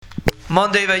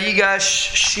Monday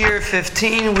Vayigash, Shiur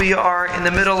 15. We are in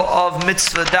the middle of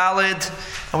Mitzvah Dalid,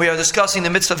 and we are discussing the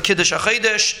Mitzvah of Kiddush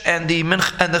Hachodesh. And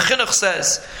the Chinuch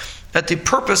says that the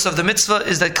purpose of the Mitzvah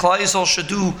is that Klal Yisrael should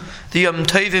do the Yom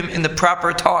Tovim in the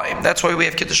proper time. That's why we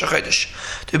have Kiddush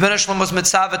Hachodesh. The Ben Shalom was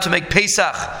Mitzvah to make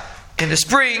Pesach in the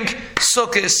spring,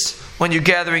 Sukkot when you're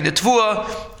gathering the Tvua,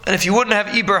 and if you wouldn't have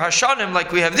Iber Hashanim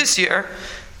like we have this year,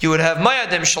 you would have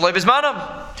Mayadim Shalei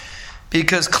Bizmanam.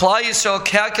 Because Klal Yisrael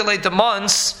calculate the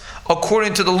months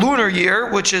according to the lunar year,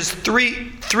 which is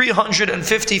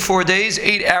 354 days,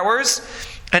 8 hours,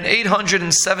 and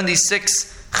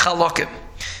 876 chalakim.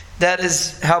 That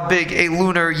is how big a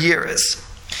lunar year is.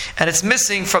 And it's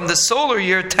missing from the solar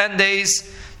year 10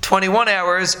 days, 21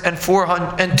 hours, and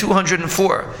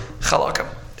 204 chalakim.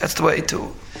 That's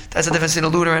the difference in a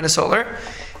lunar and a solar.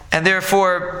 And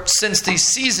therefore, since these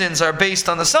seasons are based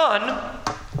on the sun,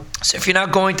 so if you're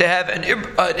not going to have an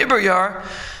Iber Yar,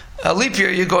 a leap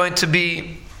year, you're going to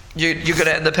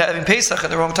end up having Pesach at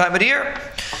the wrong time of the year.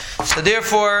 So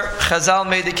therefore, Chazal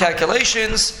made the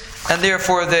calculations, and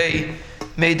therefore they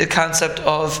made the concept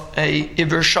of a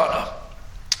Iber Shana.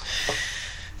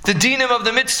 The dinim of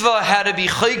the mitzvah had to be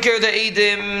chayker the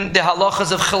edim, the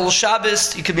halachas of Chil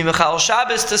Shabbos. You could be Mechal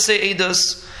Shabbos to say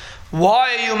edus.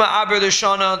 Why are you ma'aber the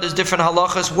shana? There's different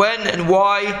halachas when and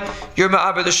why you're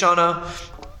ma'aber the shana.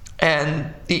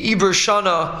 And the Iber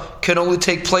Shana can only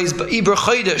take place by Iber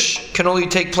Hachodesh can only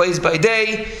take place by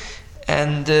day,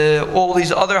 and all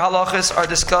these other halachas are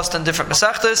discussed in different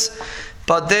mesachtas.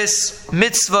 But this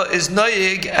mitzvah is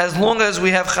noyig as long as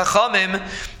we have chachamim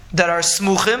that are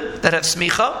smuchim, that have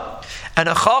smicha, and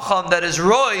a chacham that is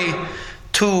roy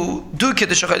to do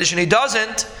Kiddush Hachodesh and he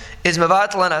doesn't, is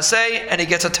mevatel and asay, and he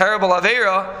gets a terrible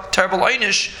avera, terrible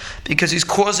einish, because he's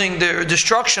causing the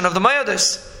destruction of the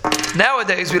mayadis.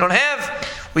 Nowadays we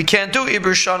can't do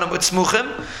Iber Shanim with smuchim,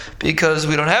 because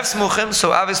we don't have smuchim,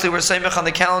 so obviously we're samech on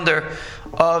the calendar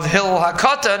of Hil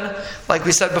HaKatan, like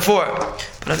we said before.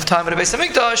 But at the time of the Beis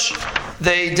HaMikdash,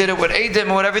 they did it with Eidim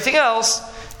and with everything else,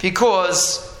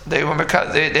 because they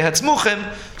had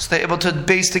smuchim, so they're able to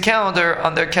base the calendar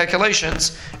on their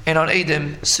calculations and on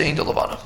Eidim seeing the Levana.